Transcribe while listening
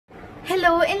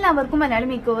Hello, എല്ലാവർക്കും മലയാളി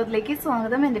മേക്കോവറിലേക്ക്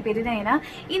സ്വാഗതം. എൻ്റെ പേര് നയന.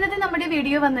 ഇന്നത്തെ നമ്മുടെ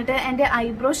വീഡിയോ വന്നിട്ട് എൻ്റെ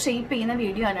ഐബ്രോ ഷേപ്പ് ചെയ്യുന്ന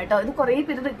വീഡിയോ ആണ് കേട്ടോ. ഇത് കുറേ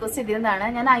പേര് റിക്വസ്റ്റ് ചെയ്തിരുന്നതാണ്.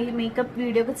 ഞാൻ മേക്കപ്പ്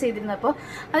വീഡിയോ ഒക്കെ ചെയ്തിരുന്നപ്പോൾ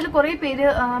അതിൽ കുറേ പേര്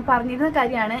പറഞ്ഞിരുന്ന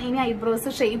കാര്യമാണ് ഇനി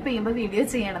ഐബ്രോസ് ഷേപ്പ് ചെയ്യുമ്പോൾ വീഡിയോ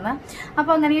ചെയ്യണമെന്ന്.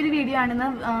 അപ്പോൾ അങ്ങനെ ഒരു വീഡിയോ ആണെന്ന്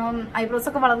ഐബ്രോസ്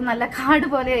ഒക്കെ വളരെ നല്ല കാട്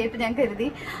പോലെ ആയിട്ട് ഞാൻ കരുതി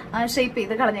ഷേപ്പ്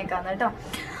ചെയ്ത് കളഞ്ഞേക്കാന്ന് കേട്ടോ.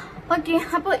 ഓക്കെ,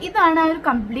 അപ്പോൾ ഇതാണ് ആ ഒരു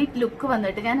കംപ്ലീറ്റ് ലുക്ക്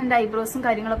വന്നിട്ട്. ഞാൻ എൻ്റെ ഐബ്രോസും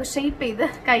കാര്യങ്ങളൊക്കെ ഷേപ്പ് ചെയ്ത്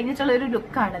കഴിഞ്ഞിട്ടുള്ള ഒരു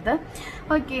ലുക്കാണിത്.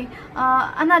 ഓക്കെ,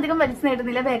 അന്ന് അധികം വലിച്ചു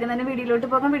നേടുന്നില്ല, വേഗം തന്നെ വീഡിയോയിലോട്ട്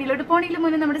പോകാം. വീഡിയോയിലോട്ട് പോകണമെങ്കിൽ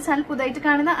മുന്നേ നമ്മുടെ ചാനൽ പുതുതായിട്ട്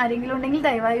കാണുന്ന ആരെങ്കിലും ഉണ്ടെങ്കിൽ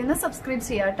ദയവായി ഒന്ന് സബ്സ്ക്രൈബ്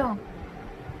ചെയ്യാം കേട്ടോ.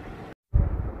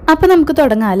 അപ്പോൾ നമുക്ക്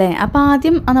തുടങ്ങാം അല്ലേ. അപ്പോൾ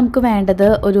ആദ്യം നമുക്ക് വേണ്ടത്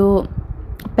ഒരു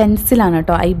പെൻസിലാണ്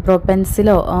കേട്ടോ. ഐബ്രോ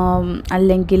പെൻസിലോ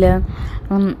അല്ലെങ്കിൽ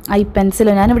ഐ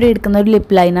പെൻസിലോ. ഞാനിവിടെ എടുക്കുന്ന ഒരു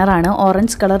lip ലൈനറാണ്.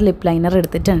 Orange colour lip liner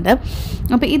എടുത്തിട്ടുണ്ട്.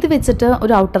 അപ്പോൾ ഇത് വെച്ചിട്ട്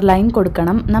ഒരു ഔട്ടർ ലൈൻ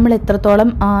കൊടുക്കണം. നമ്മൾ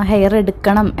എത്രത്തോളം ഹെയർ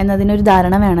എടുക്കണം എന്നതിനൊരു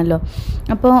ധാരണ വേണമല്ലോ.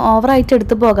 അപ്പോൾ ഓവറായിട്ട്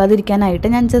എടുത്ത് പോകാതിരിക്കാനായിട്ട്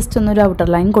ഞാൻ ജസ്റ്റ് ഒന്നൊരു ഔട്ടർ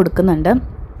ലൈൻ കൊടുക്കുന്നുണ്ട്.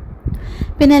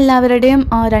 പിന്നെ എല്ലാവരുടെയും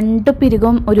രണ്ട്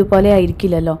പിരികവും ഒരുപോലെ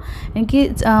ആയിരിക്കില്ലല്ലോ. എനിക്ക്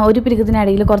ഒരു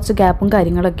പിരികത്തിനിടയിൽ കുറച്ച് ഗ്യാപ്പും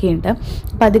കാര്യങ്ങളൊക്കെ ഉണ്ട്.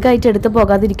 അപ്പോൾ അധികമായിട്ട് എടുത്ത്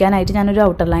പോകാതിരിക്കാനായിട്ട് ഞാനൊരു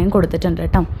ഔട്ടർ ലൈൻ കൊടുത്തിട്ടുണ്ട്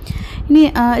കേട്ടോ. ഇനി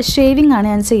ഷേവിംഗ് ആണ്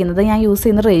ഞാൻ ചെയ്യുന്നത്. ഞാൻ യൂസ്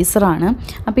ചെയ്യുന്ന റേസറാണ്.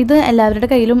 അപ്പോൾ ഇത് എല്ലാവരുടെ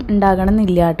കയ്യിലും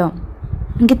ഉണ്ടാകണമെന്നില്ല കേട്ടോ.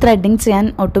 എനിക്ക് ത്രെഡിങ് ചെയ്യാൻ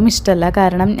ഒട്ടും ഇഷ്ടമല്ല.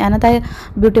 കാരണം ഞാനത്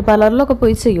ബ്യൂട്ടി പാർലറിലൊക്കെ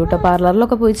പോയി ചെയ്യും കേട്ടോ.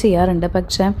 പാർലറിലൊക്കെ പോയി ചെയ്യാറുണ്ട്.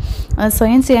 പക്ഷേ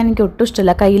സ്വയം ചെയ്യാൻ എനിക്ക് ഒട്ടും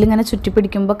ഇഷ്ടമല്ല. കയ്യിലിങ്ങനെ ചുറ്റി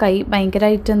പിടിക്കുമ്പോൾ കൈ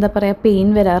ഭയങ്കരമായിട്ട് എന്താ പറയുക പെയിൻ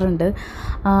വരാറുണ്ട്.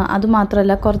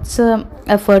 അതുമാത്രമല്ല കുറച്ച്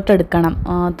എഫേർട്ട് എടുക്കണം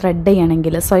ത്രെഡ്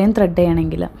ചെയ്യണമെങ്കിൽ, സ്വയം ത്രെഡ്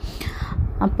ചെയ്യണമെങ്കിൽ.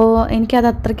 അപ്പോൾ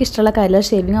എനിക്കത് അത്രയ്ക്ക് ഇഷ്ടമുള്ള കാര്യമില്ല.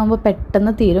 ഷേവിങ് ആകുമ്പോൾ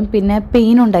പെട്ടെന്ന് തീരും. പിന്നെ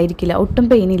പെയിൻ ഉണ്ടായിരിക്കില്ല, ഒട്ടും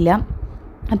പെയിനില്ല.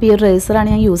 അപ്പോൾ ഈ ഒരു റേസറാണ്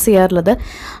ഞാൻ യൂസ് ചെയ്യാറുള്ളത്.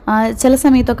 ചില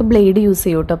സമയത്തൊക്കെ ബ്ലേഡ് യൂസ്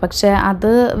ചെയ്യും കേട്ടോ. പക്ഷേ അത്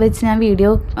വെച്ച് ഞാൻ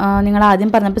വീഡിയോ നിങ്ങൾ ആദ്യം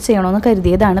പറഞ്ഞപ്പോൾ ചെയ്യണമെന്ന്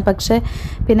കരുതിയതാണ്. പക്ഷേ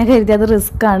പിന്നെ കരുതിയത്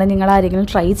റിസ്ക്കാണ്. നിങ്ങൾ ആരെങ്കിലും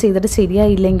ട്രൈ ചെയ്തിട്ട്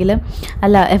ശരിയായില്ലെങ്കിൽ,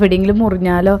 അല്ല എവിടെയെങ്കിലും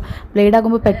മുറിഞ്ഞാലോ. ബ്ലേഡ്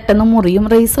ആകുമ്പോൾ പെട്ടെന്ന് മുറിയും.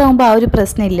 റേസർ ആകുമ്പോൾ ആ ഒരു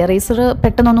പ്രശ്നമില്ല. റേസർ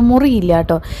പെട്ടെന്നൊന്നും മുറിയില്ല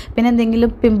കേട്ടോ. പിന്നെ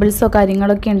എന്തെങ്കിലും പിമ്പിൾസോ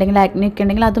കാര്യങ്ങളൊക്കെ ഉണ്ടെങ്കിൽ, ആക്നെയൊക്കെ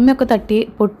ഉണ്ടെങ്കിൽ അതുമൊക്കെ തട്ടി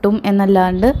പൊട്ടും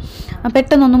എന്നല്ലാണ്ട്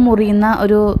പെട്ടെന്നൊന്നും മുറിയുന്ന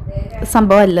ഒരു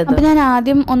സംഭവമല്ല. അപ്പോൾ ഞാൻ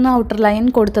ആദ്യം ഒന്ന് ഔട്ടർ ലൈൻ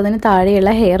കൊടുത്തതിന് താഴെയുള്ള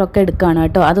ഹെയർ ഒക്കെ എടുക്കുകയാണ്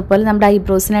കേട്ടോ. അതുപോലെ നമ്മുടെ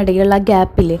ഐബ്രോസിനിടയിലുള്ള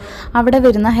ഗ്യാപ്പില്ലേ, അവിടെ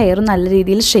വരുന്ന ഹെയർ നല്ല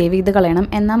രീതിയിൽ ഷേവ് ചെയ്ത് കളയണം.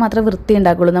 എന്നാൽ മാത്രമേ വൃത്തി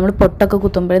ഉണ്ടാകുള്ളൂ. നമ്മൾ പൊട്ടൊക്കെ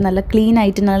കുത്തുമ്പോൾ നല്ല ക്ലീൻ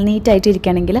ആയിട്ട് നല്ല നീറ്റായിട്ട്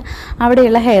ഇരിക്കുകയാണെങ്കിൽ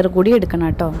അവിടെയുള്ള ഹെയർ കൂടി എടുക്കണം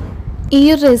കേട്ടോ. ഈ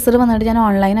ഒരു റേസർ വന്നിട്ട് ഞാൻ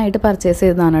ഓൺലൈനായിട്ട് പർച്ചേസ്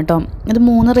ചെയ്തതാണ് കേട്ടോ. ഇത്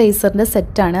 3 റേസറിൻ്റെ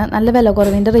സെറ്റാണ്. നല്ല വില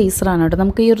കുറവിൻ്റെ റേസറാണ് കേട്ടോ.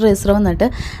 നമുക്ക് ഈ ഒരു റേസർ വന്നിട്ട്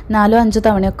 4-5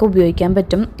 തവണയൊക്കെ ഉപയോഗിക്കാൻ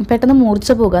പറ്റും. പെട്ടെന്ന് മൂർച്ച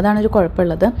പോകുക, അതാണ് ഒരു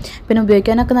കുഴപ്പമുള്ളത്. പിന്നെ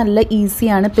ഉപയോഗിക്കാനൊക്കെ നല്ല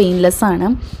ഈസിയാണ്, പെയിൻലെസ് ആണ്.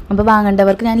 അപ്പോൾ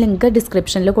വാങ്ങേണ്ടവർക്ക് ഞാൻ ലിങ്ക്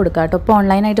ഡിസ്ക്രിപ്ഷനിൽ കൊടുക്കാം കേട്ടോ. ഇപ്പോൾ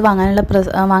ഓൺലൈനായിട്ട്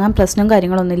വാങ്ങാൻ പ്രശ്നവും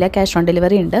കാര്യങ്ങളൊന്നുമില്ല. ക്യാഷ് ഓൺ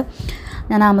ഡെലിവറി ഉണ്ട്.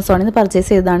 ഞാൻ ആമസോണിൽ നിന്ന്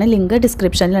പർച്ചേസ് ചെയ്തതാണ്. ലിങ്ക്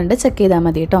ഡിസ്ക്രിപ്ഷനിലുണ്ട്, ചെക്ക് ചെയ്താൽ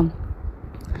മതി കേട്ടോ.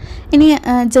 ഇനി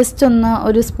ജസ്റ്റ് ഒന്ന്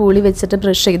ഒരു സ്പൂളി വെച്ചിട്ട്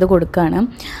ബ്രഷ് ചെയ്ത് കൊടുക്കുകയാണ്.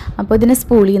 അപ്പോൾ ഇതിനെ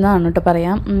സ്പൂളി എന്നാണ് കേട്ടോ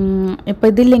പറയാം. ഇപ്പോൾ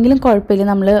ഇതില്ലെങ്കിലും കുഴപ്പമില്ല.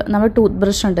 നമ്മൾ ടൂത്ത്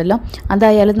ബ്രഷ് ഉണ്ടല്ലോ,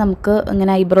 അതായാലും നമുക്ക്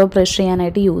ഇങ്ങനെ ഐബ്രോ ബ്രഷ്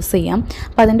ചെയ്യാനായിട്ട് യൂസ് ചെയ്യാം.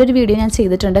 അപ്പോൾ അതിൻ്റെ ഒരു വീഡിയോ ഞാൻ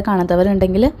ചെയ്തിട്ടുണ്ട്.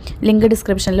 കാണാത്തവരുണ്ടെങ്കിൽ ലിങ്ക്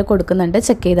ഡിസ്ക്രിപ്ഷനിൽ കൊടുക്കുന്നുണ്ട്,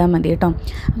 ചെക്ക് ചെയ്താൽ മതി കേട്ടോ.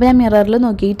 അപ്പോൾ ഞാൻ മിററിൽ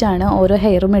നോക്കിയിട്ടാണ് ഓരോ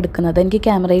ഹെയറും എടുക്കുന്നത്. എനിക്ക്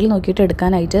ക്യാമറയിൽ നോക്കിയിട്ട്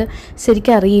എടുക്കാനായിട്ട്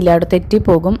ശരിക്കും അറിയില്ല, അവിടെ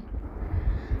തെറ്റിപ്പോകും.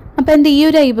 അപ്പോൾ എൻ്റെ ഈ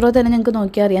ഒരു ഐബ്രോ തന്നെ നിങ്ങൾക്ക്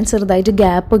നോക്കിയാൽ അറിയാം, ചെറുതായിട്ട്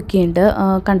ഗ്യാപ്പൊക്കെ ഉണ്ട്.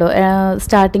 കണ്ടോ,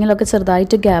 സ്റ്റാർട്ടിങ്ങിലൊക്കെ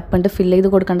ചെറുതായിട്ട് ഗ്യാപ്പ് ഉണ്ട്. ഫില്ല് ചെയ്ത്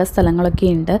കൊടുക്കേണ്ട സ്ഥലങ്ങളൊക്കെ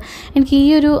ഉണ്ട്. എനിക്ക് ഈ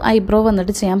ഒരു ഐബ്രോ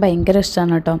വന്നിട്ട് ചെയ്യാൻ ഭയങ്കര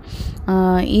ഇഷ്ടമാണ് കേട്ടോ.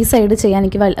 ഈ സൈഡ് ചെയ്യാൻ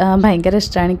എനിക്ക് ഭയങ്കര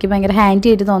ഇഷ്ടമാണ്. എനിക്ക് ഭയങ്കര ഹാൻഡി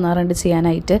ആയിട്ട് തോന്നാറുണ്ട്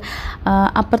ചെയ്യാനായിട്ട്.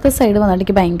 അപ്പുറത്തെ സൈഡ് വന്നിട്ട്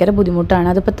എനിക്ക് ഭയങ്കര ബുദ്ധിമുട്ടാണ്.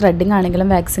 അതിപ്പോൾ ത്രെഡിങ് ആണെങ്കിലും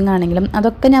വാക്സിങ് ആണെങ്കിലും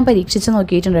അതൊക്കെ ഞാൻ പരീക്ഷിച്ച്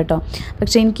നോക്കിയിട്ടുണ്ട് കേട്ടോ.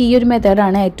 പക്ഷേ എനിക്ക് ഈ ഒരു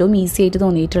മെത്തേഡാണ് ഏറ്റവും ഈസി ആയിട്ട്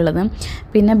തോന്നിയിട്ടുള്ളത്.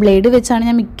 പിന്നെ ബ്ലേഡ് വെച്ചാണ്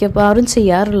ഞാൻ മിക്കവാറും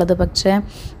ചെയ്യാറുള്ളത്. പക്ഷേ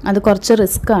അത് കുറച്ച്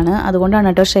റിസ്ക്കാണ്. അതുകൊണ്ടാണ്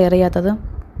കേട്ടോ ഷെയർ ചെയ്യാത്തത്.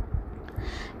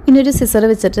 ഇനിയൊരു സിസർ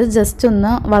വെച്ചിട്ട് ജസ്റ്റ്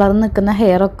ഒന്ന് വളർന്ന് നിൽക്കുന്ന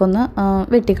ഹെയറൊക്കെ ഒന്ന്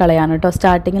വെട്ടിക്കളയാണ് കേട്ടോ.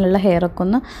 സ്റ്റാർട്ടിങ്ങിലുള്ള ഹെയറൊക്കെ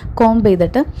ഒന്ന് കോംബ്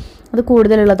ചെയ്തിട്ട് അത്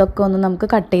കൂടുതലുള്ളതൊക്കെ ഒന്ന് നമുക്ക്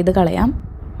കട്ട് ചെയ്ത് കളയാം.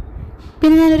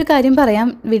 പിന്നെ ഞാനൊരു കാര്യം പറയാം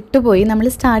വിട്ടുപോയി. നമ്മൾ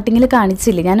സ്റ്റാർട്ടിങ്ങിൽ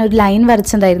കാണിച്ചില്ലേ, ഞാനൊരു ലൈൻ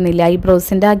വരച്ചിട്ടുണ്ടായിരുന്നില്ല.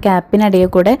 ഐബ്രോസിൻ്റെ ആ ഗ്യാപ്പിനിടയിൽ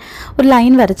കൂടെ ഒരു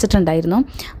ലൈൻ വരച്ചിട്ടുണ്ടായിരുന്നു.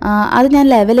 അത് ഞാൻ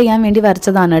ലെവൽ ചെയ്യാൻ വേണ്ടി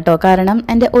വരച്ചതാണ് കേട്ടോ. കാരണം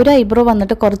എൻ്റെ ഒരു ഐബ്രോ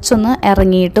വന്നിട്ട് കുറച്ചൊന്ന്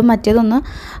ഇറങ്ങിയിട്ടും മറ്റേതൊന്ന്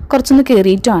കുറച്ചൊന്ന്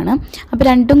കയറിയിട്ടുമാണ്. അപ്പോൾ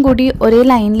രണ്ടും കൂടി ഒരേ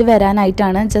ലൈനിൽ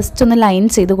വരാനായിട്ടാണ് ജസ്റ്റ് ഒന്ന് ലൈൻ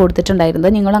ചെയ്ത്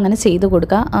കൊടുത്തിട്ടുണ്ടായിരുന്നത്. നിങ്ങളും അങ്ങനെ ചെയ്ത്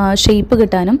കൊടുക്കുക, ഷേപ്പ്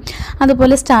കിട്ടാനും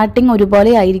അതുപോലെ സ്റ്റാർട്ടിങ്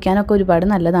ഒരുപോലെ ആയിരിക്കാനൊക്കെ ഒരുപാട്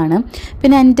നല്ലതാണ്.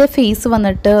 പിന്നെ എൻ്റെ ഫേസ്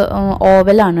വന്നിട്ട്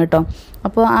ഓവലാണ് കേട്ടോ.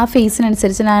 അപ്പോൾ ആ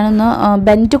ഫേസിനനുസരിച്ച് ഞാനൊന്ന്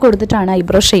ബെൻഡ് കൊടുത്തിട്ടാണ്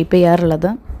ഐബ്രോ ഷേപ്പ് ചെയ്യാറുള്ളത്.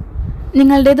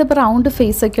 നിങ്ങളുടേത് ഇപ്പോൾ റൗണ്ട്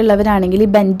ഫേസൊക്കെ ഉള്ളവരാണെങ്കിൽ ഈ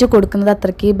ബെൻഡ് കൊടുക്കുന്നത്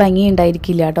അത്രയ്ക്ക് ഭംഗി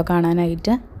ഉണ്ടായിരിക്കില്ല കേട്ടോ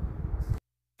കാണാനായിട്ട്.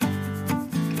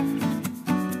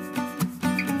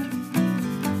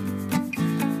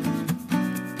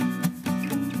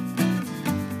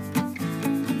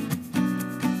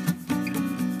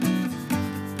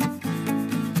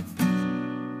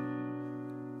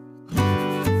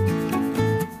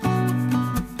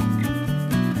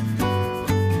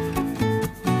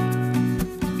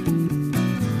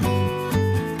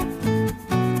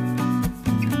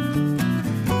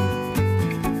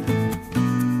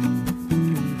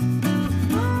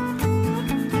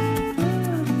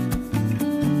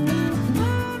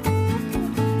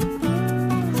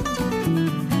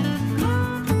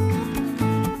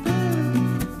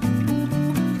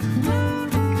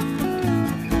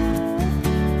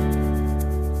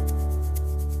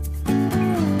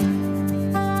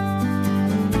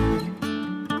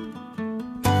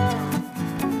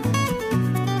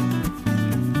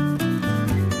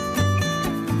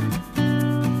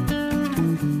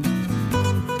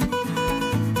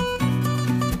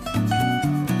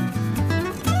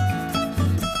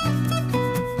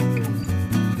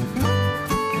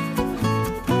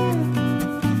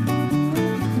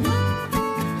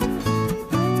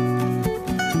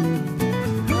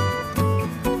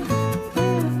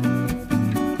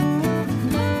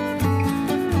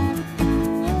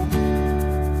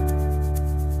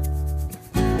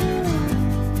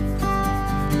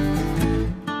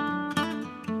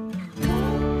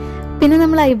 പിന്നെ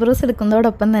നമ്മൾ ഐബ്രോസ്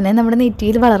എടുക്കുന്നതോടൊപ്പം തന്നെ നമ്മുടെ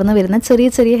നെറ്റിയിൽ വളർന്നു വരുന്ന ചെറിയ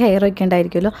ചെറിയ ഹെയർ ഒക്കെ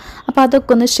ഉണ്ടായിരിക്കുമല്ലോ, അപ്പോൾ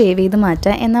അതൊക്കെ ഒന്ന് ഷേവ് ചെയ്ത്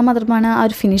മാറ്റുക. എന്നാൽ മാത്രമാണ് ആ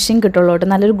ഒരു ഫിനിഷിങ് കിട്ടുള്ളൂ കേട്ടോ,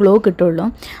 നല്ലൊരു ഗ്ലോ കിട്ടുള്ളൂ.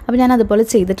 അപ്പോൾ ഞാൻ അതുപോലെ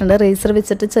ചെയ്തിട്ടുണ്ട്. റേസർ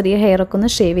വെച്ചിട്ട് ചെറിയ ഹെയർ ഒക്കെ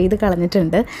ഒന്ന് ഷേവ് ചെയ്ത്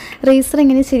കളഞ്ഞിട്ടുണ്ട്. റേസർ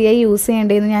എങ്ങനെ ശരിയായി യൂസ്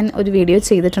ചെയ്യേണ്ടതെന്ന് ഞാൻ ഒരു വീഡിയോ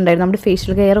ചെയ്തിട്ടുണ്ടായിരുന്നു. നമ്മുടെ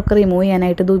ഫേഷ്യൽ ഹെയർ ഒക്കെ റിമൂവ്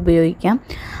ചെയ്യാനായിട്ട് ഇത് ഉപയോഗിക്കാം.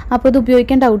 അപ്പോൾ ഇത്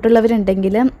ഉപയോഗിക്കാൻ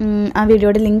ഡൗട്ടുള്ളവരുണ്ടെങ്കിൽ ആ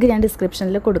വീഡിയോയുടെ ലിങ്ക് ഞാൻ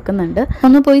ഡിസ്ക്രിപ്ഷനിൽ കൊടുക്കുന്നുണ്ട്,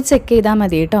 ഒന്ന് പോയി ചെക്ക് ചെയ്താൽ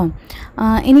മതി കേട്ടോ.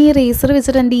 ഇനി ഈ റേസർ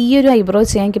വെച്ചിട്ട് എൻ്റെ ഈ ഒരു ഐബ്രോ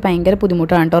ചെയ്യാൻ എനിക്ക് ഭയങ്കര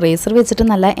ബുദ്ധിമുട്ടാണ് കേട്ടോ. റേസർ വെച്ചിട്ട്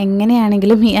നല്ല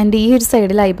എങ്ങനെയാണെങ്കിലും എൻ്റെ ഈ ഒരു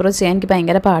സൈഡിൽ ഐബ്രോ ചെയ്യാൻ എനിക്ക്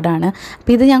ഭയങ്കര പാടാണ്.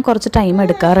 അപ്പോൾ ഇത് ഞാൻ കുറച്ച് ടൈം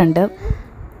എടുക്കാറുണ്ട്.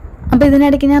 അപ്പോൾ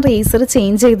ഇതിനിടയ്ക്ക് ഞാൻ റേസർ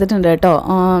ചേഞ്ച് ചെയ്തിട്ടുണ്ട് കേട്ടോ.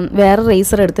 വേറെ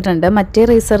റേസർ എടുത്തിട്ടുണ്ട്. മറ്റേ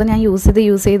റേസർ ഞാൻ യൂസ്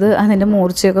ചെയ്ത് അതിൻ്റെ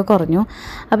മൂർച്ചയൊക്കെ കുറഞ്ഞു.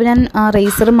 അപ്പോൾ ഞാൻ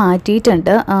റേസർ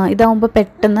മാറ്റിയിട്ടുണ്ട്. ഇതാവുമ്പോൾ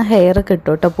പെട്ടെന്ന് ഹെയർ കിട്ടും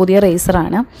കേട്ടോ. പുതിയ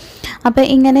റേസറാണ്. അപ്പോൾ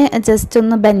ഇങ്ങനെ ജസ്റ്റ്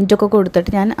ഒന്ന് ബെൻഡൊക്കെ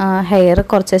കൊടുത്തിട്ട് ഞാൻ ഹെയർ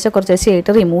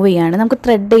കുറച്ചേശ്ശെയായിട്ട് റിമൂവ് ചെയ്യുകയാണ്. നമുക്ക്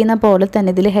ത്രെഡ് ചെയ്യുന്ന പോലെ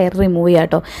തന്നെ ഇതിൽ ഹെയർ റിമൂവ് ചെയ്യാം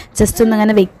കേട്ടോ. ജസ്റ്റ് ഒന്ന്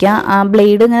ഇങ്ങനെ വെക്കുക.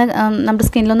 ബ്ലേഡ് ഇങ്ങനെ നമ്മുടെ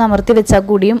സ്കിന്നിലൊന്ന് അമർത്തി വെച്ചാൽ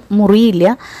കൂടിയും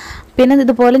മുറിയില്ല. പിന്നെ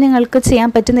ഇതുപോലെ നിങ്ങൾക്ക് ചെയ്യാൻ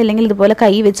പറ്റുന്നില്ലെങ്കിൽ ഇതുപോലെ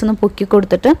കൈ വെച്ചൊന്ന് പൊക്കി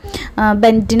കൊടുത്തിട്ട്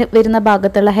ബെൻഡിന് വരുന്ന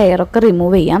ഭാഗത്തുള്ള ഹെയറൊക്കെ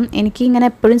റിമൂവ് ചെയ്യാം. എനിക്ക് ഇങ്ങനെ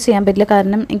എപ്പോഴും ചെയ്യാൻ പറ്റില്ല,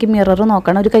 കാരണം എനിക്ക് മിറർ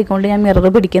നോക്കണം. ഒരു കൈ കൊണ്ട് ഞാൻ മിറർ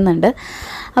പിടിക്കുന്നുണ്ട്.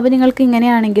 അപ്പോൾ നിങ്ങൾക്ക്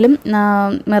ഇങ്ങനെയാണെങ്കിലും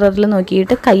മിററിൽ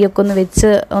നോക്കിയിട്ട് കൈയൊക്കെ ഒന്ന്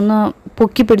വെച്ച് ഒന്ന്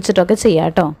പൊക്കി പിടിച്ചിട്ടൊക്കെ ചെയ്യാം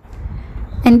കേട്ടോ.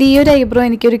 എൻ്റെ ഈ ഒരു ഐബ്രോ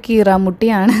എനിക്കൊരു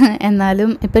കീറാമുട്ടിയാണ്,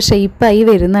 എന്നാലും ഇപ്പോൾ ഷേപ്പായി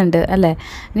വരുന്നുണ്ട് അല്ലേ.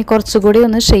 ഇനി കുറച്ചുകൂടി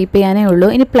ഒന്ന് ഷേപ്പ് ചെയ്യാനേ ഉള്ളൂ.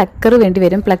 ഇനി പ്ലക്കർ വേണ്ടി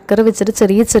വരും. പ്ലക്കർ വെച്ചിട്ട്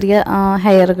ചെറിയ ചെറിയ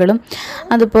ഹെയറുകളും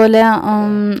അതുപോലെ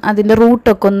അതിൻ്റെ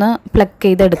റൂട്ടൊക്കെ ഒന്ന് പ്ലക്ക്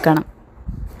ചെയ്തെടുക്കണം.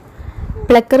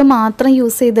 പ്ലക്കർ മാത്രം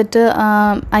യൂസ് ചെയ്തിട്ട്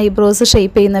ഐബ്രോസ്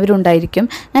ഷേപ്പ് ചെയ്യുന്നവരുണ്ടായിരിക്കും.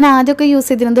 ഞാൻ ആദ്യമൊക്കെ യൂസ്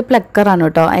ചെയ്തിരുന്നത് പ്ലക്കറാണ്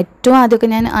കേട്ടോ. ഏറ്റവും ആദ്യമൊക്കെ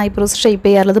ഞാൻ ഐബ്രോസ് ഷേപ്പ്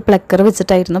ചെയ്യാറുള്ളത് പ്ലക്കർ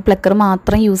വെച്ചിട്ടായിരുന്നു. പ്ലക്കർ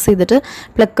മാത്രം യൂസ് ചെയ്തിട്ട്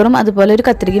പ്ലക്കറും അതുപോലെ ഒരു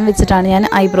കത്രികയും വെച്ചിട്ടാണ് ഞാൻ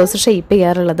ഐബ്രോസ് ഷേപ്പ്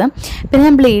ചെയ്യാറുള്ളത്. പിന്നെ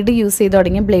ഞാൻ ബ്ലേഡ് യൂസ് ചെയ്ത്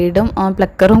തുടങ്ങി. ബ്ലേഡും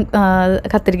പ്ലക്കറും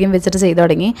കത്രികയും വെച്ചിട്ട് ചെയ്ത്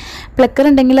തുടങ്ങി. പ്ലക്കർ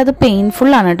ഉണ്ടെങ്കിൽ അത്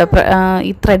പെയിൻഫുള്ളാണ് കേട്ടോ.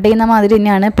 ഈ ത്രെഡ് ചെയ്യുന്ന മാതിരി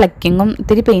തന്നെയാണ് പ്ലക്കിങ്ങും.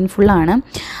 ഇത്തിരി പെയിൻഫുള്ളാണ്,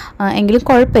 എങ്കിലും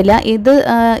കുഴപ്പമില്ല. ഇത്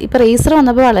ഇപ്പോൾ റേസർ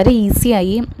വന്നപ്പോൾ വളരെ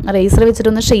ഈസിയായി. റേസർ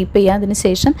വെച്ചിട്ടൊന്ന് ഷേപ്പ് ചെയ്യുക. അതിന്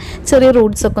ശേഷം ചെറിയ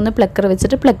റൂട്ട്സൊക്കെ ഒന്ന് പ്ലക്കർ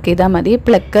വെച്ചിട്ട് പ്ലക്ക് ചെയ്താൽ മതി.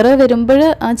 പ്ലക്കർ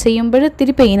ചെയ്യുമ്പോൾ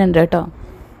ഇത്തിരി പെയിൻ ഉണ്ട് കേട്ടോ.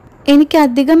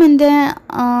 എനിക്കധികം എൻ്റെ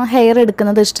ഹെയർ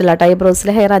എടുക്കുന്നത് ഇഷ്ടമല്ല കേട്ടോ.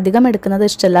 ഐബ്രോസിലെ ഹെയർ അധികം എടുക്കുന്നത്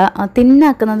ഇഷ്ടമല്ല.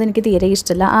 തിന്നാക്കുന്നത് എനിക്ക് തീരെ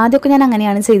ഇഷ്ടമല്ല. ആദ്യമൊക്കെ ഞാൻ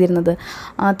അങ്ങനെയാണ് ചെയ്തിരുന്നത്.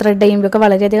 ത്രെഡ് ചെയ്യുമ്പോഴൊക്കെ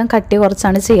വളരെയധികം കട്ടി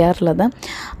കുറച്ചാണ് ചെയ്യാറുള്ളത്.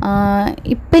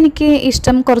 ഇപ്പം എനിക്ക്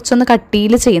ഇഷ്ടം കുറച്ചൊന്ന്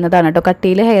കട്ടിയിൽ ചെയ്യുന്നതാണ് കേട്ടോ.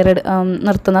 കട്ടിയിൽ ഹെയർ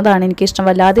നിർത്തുന്നതാണ് എനിക്കിഷ്ടം.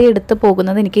 വല്ലാതെ എടുത്ത്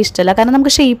പോകുന്നത് എനിക്ക് ഇഷ്ടമല്ല. കാരണം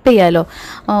നമുക്ക് ഷേപ്പ് ചെയ്യാമല്ലോ.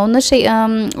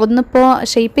 ഒന്നിപ്പോൾ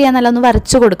ഷേപ്പ് ചെയ്യാന്നല്ല, ഒന്ന്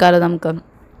വരച്ച് കൊടുക്കാമല്ലോ. നമുക്ക്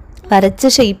വരച്ച്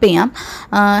ഷേപ്പ് ചെയ്യാം.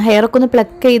 ഹെയറൊക്കെ ഒന്ന്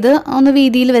പ്ലക്ക് ചെയ്ത് ഒന്ന്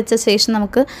വീതിയിൽ വെച്ച ശേഷം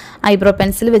നമുക്ക് ഐബ്രോ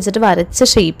പെൻസിൽ വെച്ചിട്ട് വരച്ച്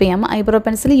ഷേപ്പ് ചെയ്യാം. ഐബ്രോ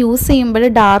പെൻസിൽ യൂസ് ചെയ്യുമ്പോൾ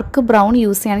ഡാർക്ക് ബ്രൗൺ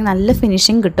യൂസ് ചെയ്യുകയാണെങ്കിൽ നല്ല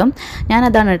ഫിനിഷിങ് കിട്ടും. ഞാൻ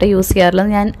അതാണ് കേട്ടോ യൂസ്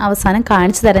ചെയ്യാറുള്ളത്. ഞാൻ അവസാനം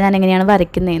കാണിച്ചു തരാം ഞാൻ എങ്ങനെയാണ്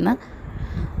വരയ്ക്കുന്നതെന്ന്.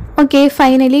 ഓക്കെ,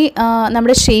 ഫൈനലി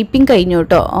നമ്മുടെ ഷേപ്പിംഗ് കഴിഞ്ഞു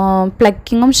കേട്ടോ.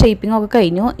 പ്ലക്കിങ്ങും ഷേപ്പിങ്ങും ഒക്കെ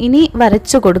കഴിഞ്ഞു. ഇനി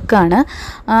വരച്ച് കൊടുക്കുകയാണ്.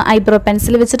 ഐബ്രോ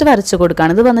പെൻസിൽ വെച്ചിട്ട് വരച്ച്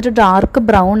കൊടുക്കുകയാണ്. ഇത് വന്നിട്ട് ഡാർക്ക്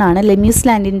ബ്രൗൺ ആണ്. ലെമ്യൂസ്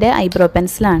ലാൻഡിൻ്റെ ഐബ്രോ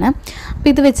പെൻസിലാണ്.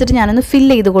 അപ്പോൾ ഇത് വെച്ചിട്ട് ഞാനൊന്ന്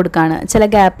ഫില്ല് ചെയ്ത് കൊടുക്കുകയാണ്. ചില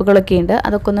ഗ്യാപ്പുകളൊക്കെ ഉണ്ട്,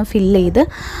 അതൊക്കെ ഒന്ന് ഫില്ല് ചെയ്ത്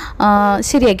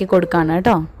ശരിയാക്കി കൊടുക്കുകയാണ്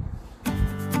കേട്ടോ.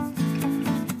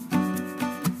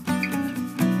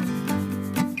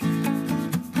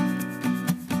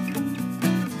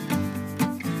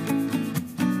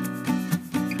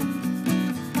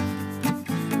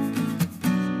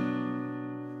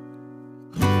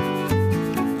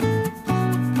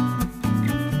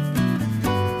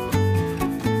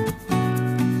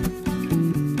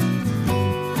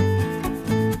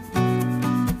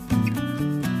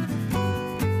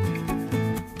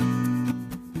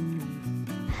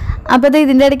 അപ്പോൾ അത്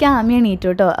ഇതിൻ്റെ ഇടയ്ക്ക് ആമി എണീറ്റു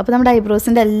കേട്ടോ. അപ്പോൾ നമ്മുടെ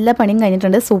ഐബ്രോസിൻ്റെ എല്ലാ പണിയും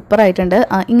കഴിഞ്ഞിട്ടുണ്ട്. സൂപ്പറായിട്ടുണ്ട്.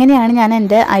 ഇങ്ങനെയാണ് ഞാൻ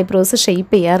എൻ്റെ ഐബ്രോസ്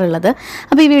ഷേപ്പ് ചെയ്യാറുള്ളത്.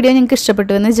 അപ്പോൾ ഈ വീഡിയോ നിങ്ങൾക്ക്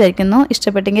ഇഷ്ടപ്പെട്ടു എന്ന് വിചാരിക്കുന്നു.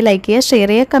 ഇഷ്ടപ്പെട്ടെങ്കിൽ ലൈക്ക് ചെയ്യുക,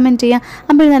 ഷെയർ ചെയ്യുക, കമൻറ്റ് ചെയ്യുക.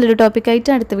 അപ്പോൾ നല്ലൊരു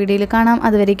ടോപ്പിക്കായിട്ട് അടുത്ത വീഡിയോയിൽ കാണാം.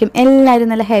 അതുവരേക്കും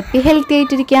എല്ലാവരും നല്ല ഹാപ്പി ഹെൽത്തി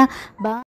ആയിട്ടിരിക്കുക. ബൈ.